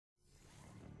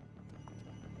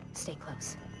Stay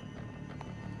close.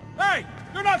 Hey!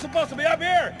 You're not supposed to be up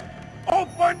here!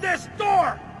 Open this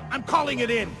door! I'm calling it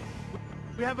in!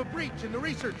 We have a breach in the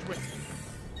research wing.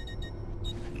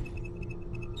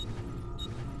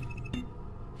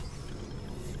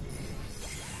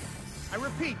 I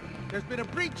repeat, there's been a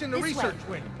breach in the research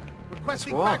wing.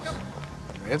 Requesting backup.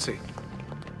 Fancy.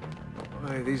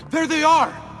 Why, these... There they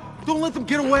are! Don't let them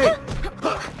get away!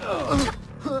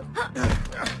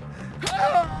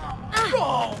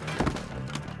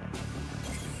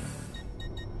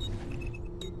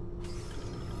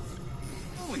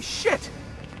 Holy shit!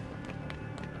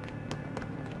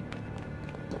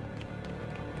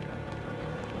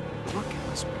 Look at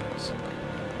this place.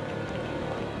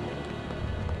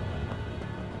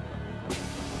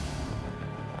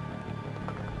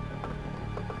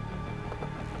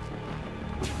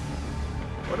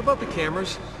 What about the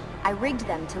cameras? I rigged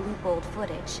them to loop old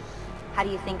footage. How do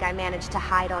you think I managed to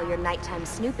hide all your nighttime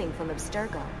snooping from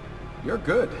Abstergo? You're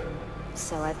good.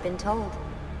 So I've been told.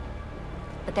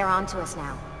 But they're on to us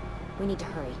now. We need to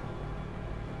hurry.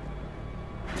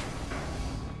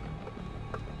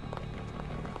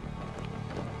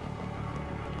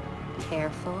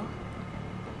 Careful.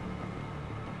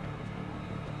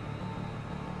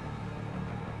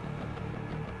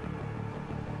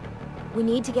 We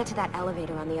need to get to that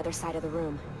elevator on the other side of the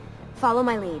room. Follow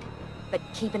my lead, but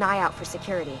keep an eye out for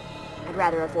security. I'd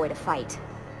rather avoid a fight.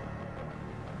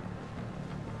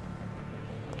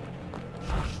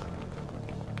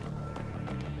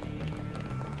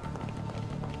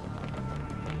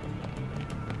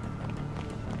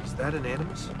 Is that an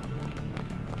Animus?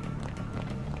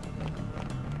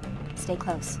 Stay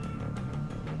close.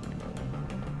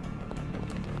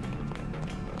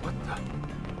 What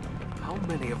the? How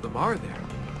many of them are there?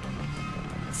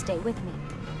 Stay with me.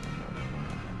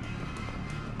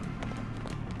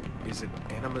 Is it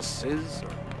Animuses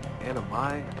or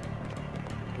Animi?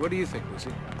 What do you think,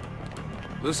 Lucy?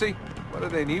 Lucy, what do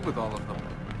they need with all of them?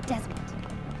 Desmond.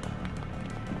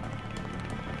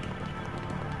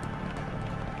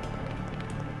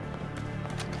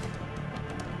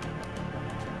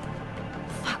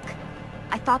 Fuck.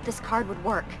 I thought this card would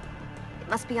work. It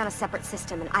must be on a separate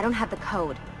system, and I don't have the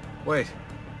code. Wait.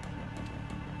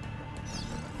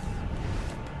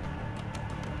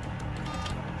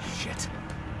 Shit.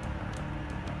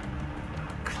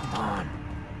 Come on.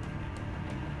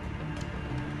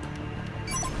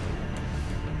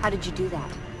 How did you do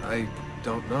that? I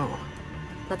don't know.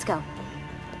 Let's go.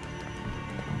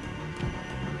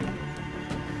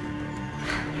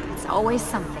 It's always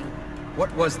something.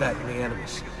 What was that in the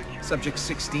Animus? Subject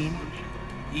 16?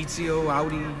 Ezio,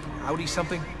 Audi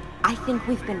something? I think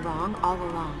we've been wrong all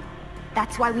along.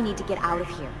 That's why we need to get out of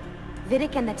here.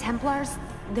 Vidic and the Templars,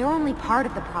 they're only part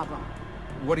of the problem.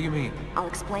 What do you mean? I'll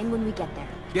explain when we get there.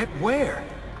 Get where?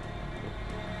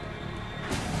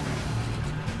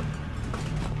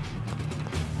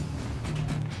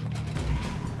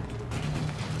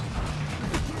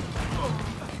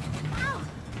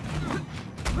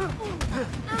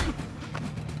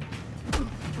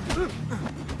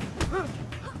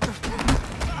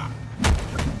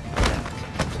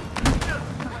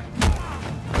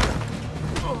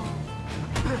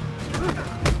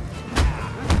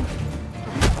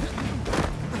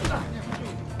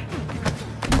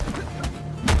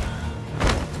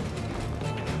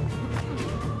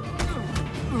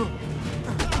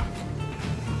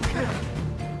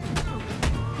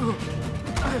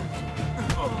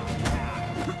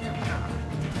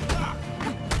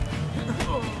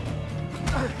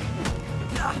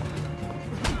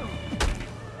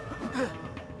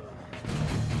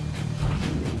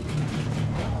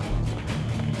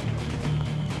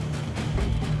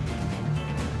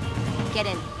 Get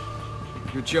in.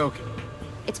 You're joking.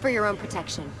 It's for your own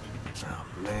protection. Oh,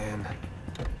 man.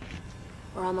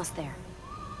 We're almost there.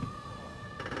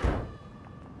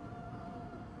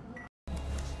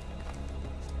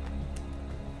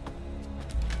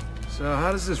 So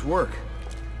how does this work?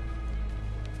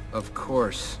 Of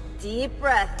course. Deep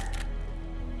breath.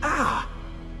 Ah!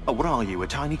 Oh, what are you, a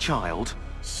tiny child?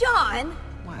 Sean!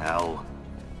 Well...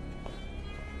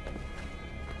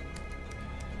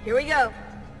 Here we go.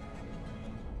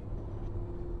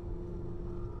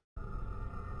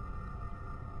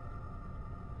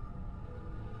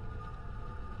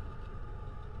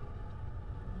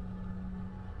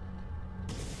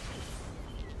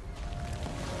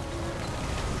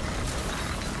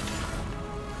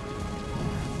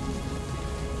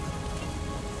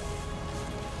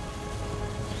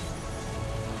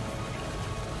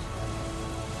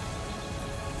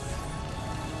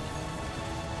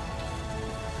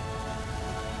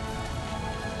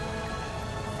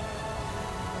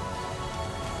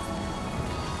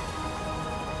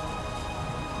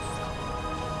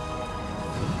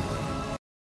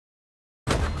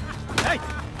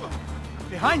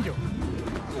 Behind you!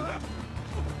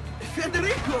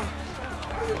 Federico!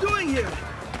 What are you doing here?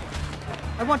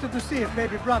 I wanted to see if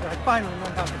baby brother had finally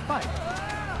learned how to fight.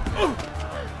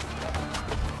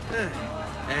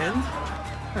 And?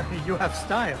 You have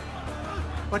style.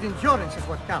 But endurance is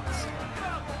what counts.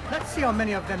 Let's see how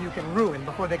many of them you can ruin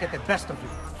before they get the best of you.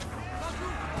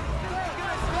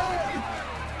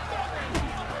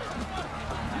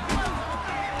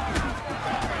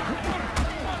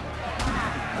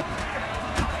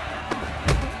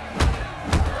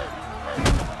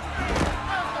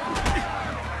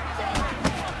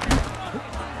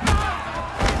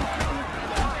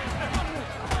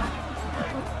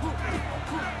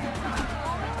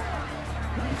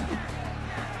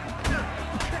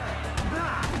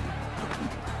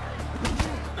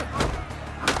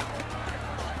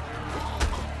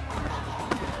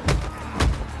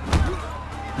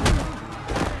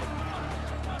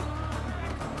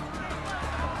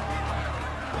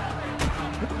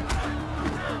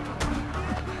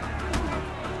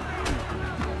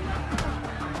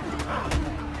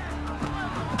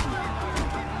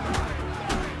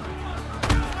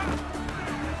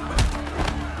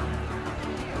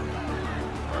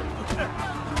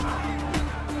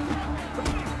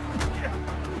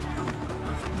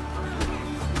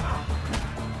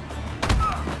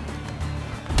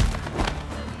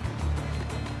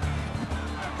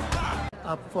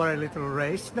 Up for a little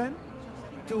race, then?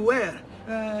 To where?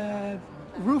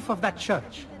 Roof of that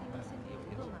church.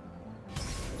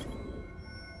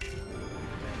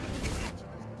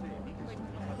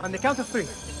 On the count of 3.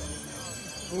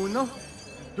 1,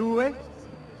 2,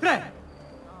 3!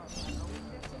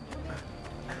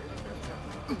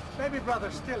 Baby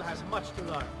brother still has much to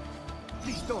learn.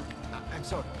 Please don't. I'm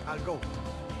sorry. I'll go.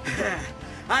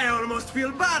 I almost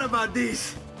feel bad about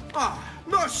this. Oh,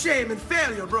 no shame in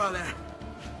failure, brother.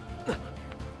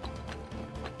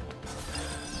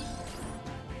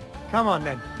 Come on,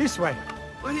 then. This way.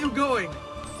 Where are you going?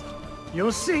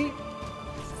 You'll see.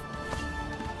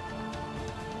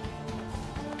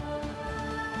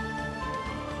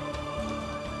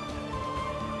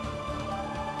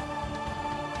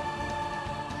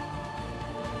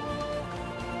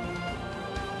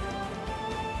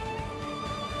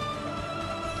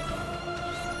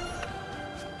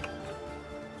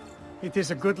 It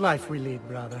is a good life we lead,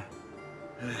 brother.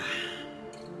 The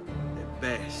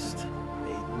best.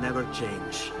 May it never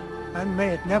change. And may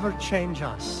it never change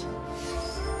us.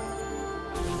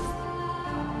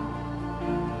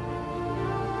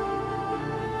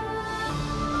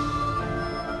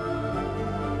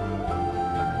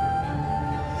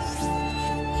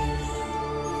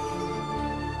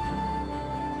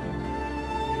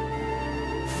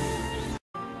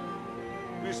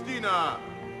 Christina!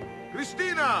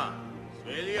 Christina!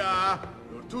 Celia!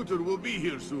 Your tutor will be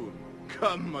here soon.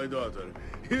 Come, my daughter.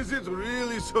 Is it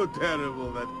really so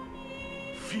terrible that...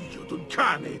 Figlio d'un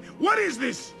cane! What is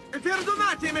this?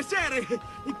 Perdonate, messere!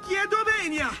 Chiedo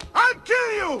venia! I'll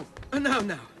kill you!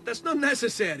 No, that's not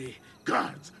necessary.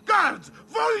 Guards! Guards!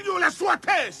 Voglio la sua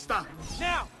testa!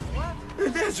 Now!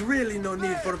 There's really no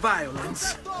need for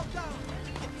violence.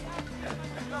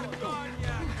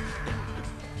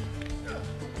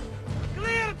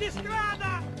 Clear the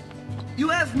strada! You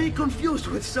have me confused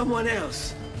with someone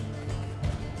else.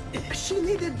 She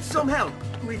needed some help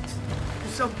with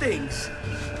some things.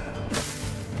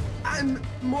 I'm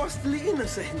mostly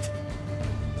innocent.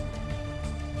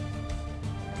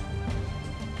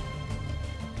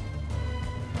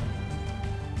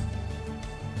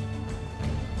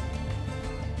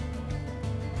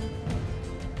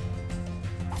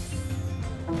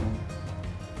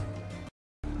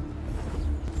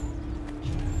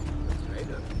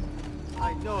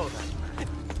 I know that.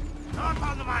 Not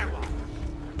on my watch.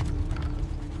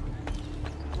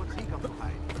 What's he got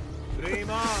behind? Dream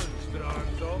on,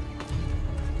 Stronzo.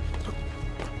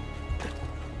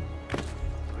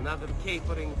 Another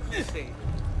capering crusade.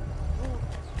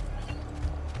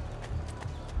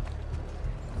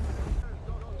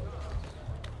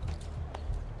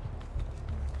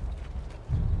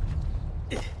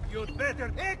 You'd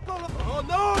better... Oh,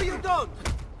 no, you don't!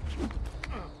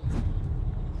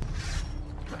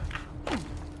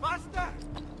 Master!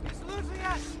 He's losing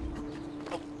us!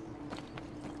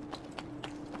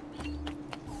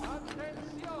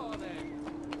 Attenzione!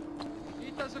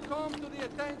 It has come to the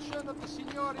attention of the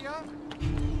Signoria.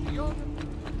 The owner...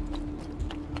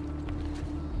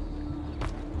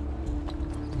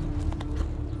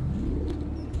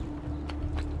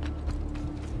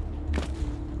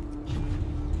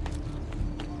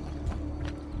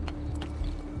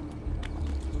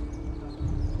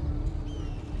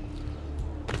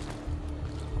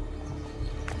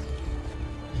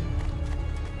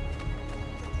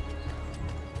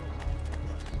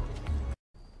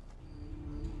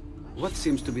 What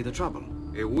seems to be the trouble?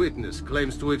 A witness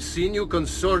claims to have seen you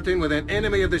consorting with an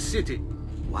enemy of the city.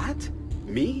 What?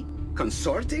 Me?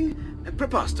 Consorting?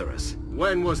 Preposterous.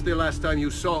 When was the last time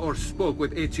you saw or spoke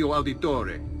with Ezio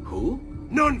Auditore? Who?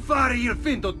 Non fare il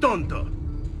finto tonto!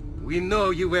 We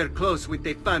know you were close with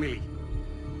the family.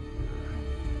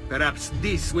 Perhaps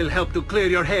this will help to clear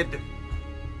your head.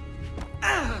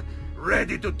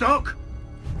 Ready to talk?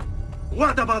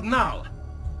 What about now?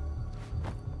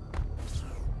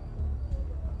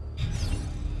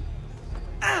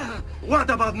 What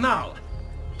about now?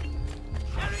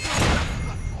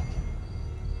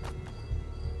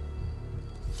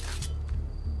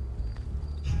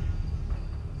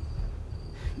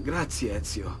 Grazie,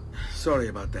 Ezio. Sorry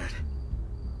about that.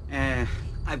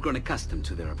 I've grown accustomed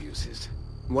to their abuses.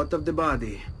 What of the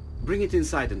body? Bring it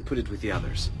inside and put it with the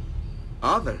others.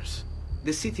 Others?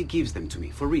 The city gives them to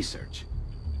me for research.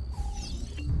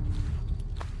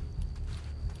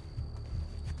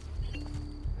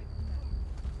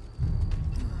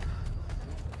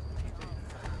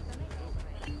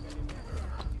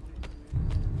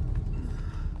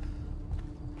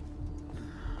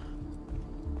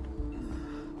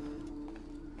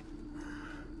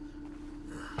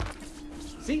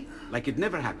 See? Like it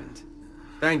never happened.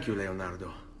 Thank you,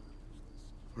 Leonardo.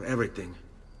 For everything.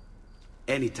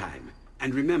 Anytime.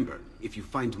 And remember, if you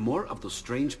find more of those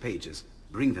strange pages,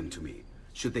 bring them to me.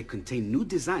 Should they contain new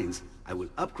designs, I will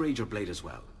upgrade your blade as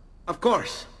well. Of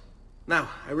course. Now,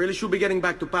 I really should be getting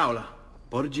back to Paola.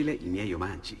 Porgile I miei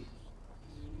omaggi.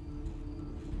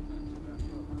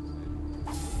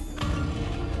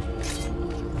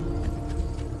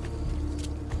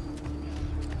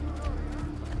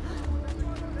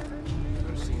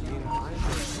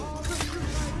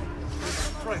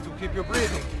 Try to keep your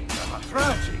breathing.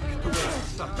 Tragic to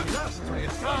waste such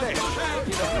illustrious flesh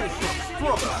in a vicious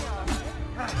struggle.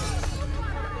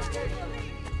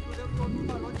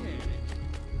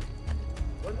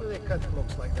 When do they cut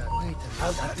blocks like that? Wait,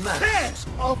 how's that man? It's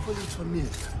awfully familiar.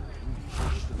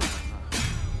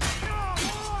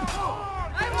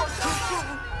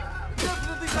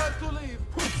 Definitely time to leave.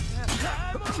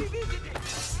 I'm only visiting.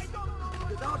 I don't know.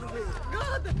 Get out of here.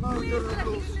 God, please let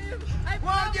me live. I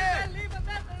promise I'll live a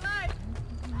better life.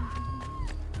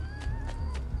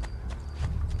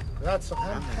 Razzo,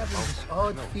 I'm having this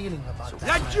odd feeling about that.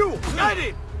 That's you! Get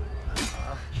it!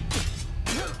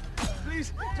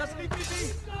 Please, just leave me be.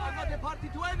 I'm not a party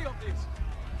to any of this.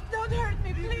 Don't hurt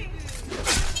me, please.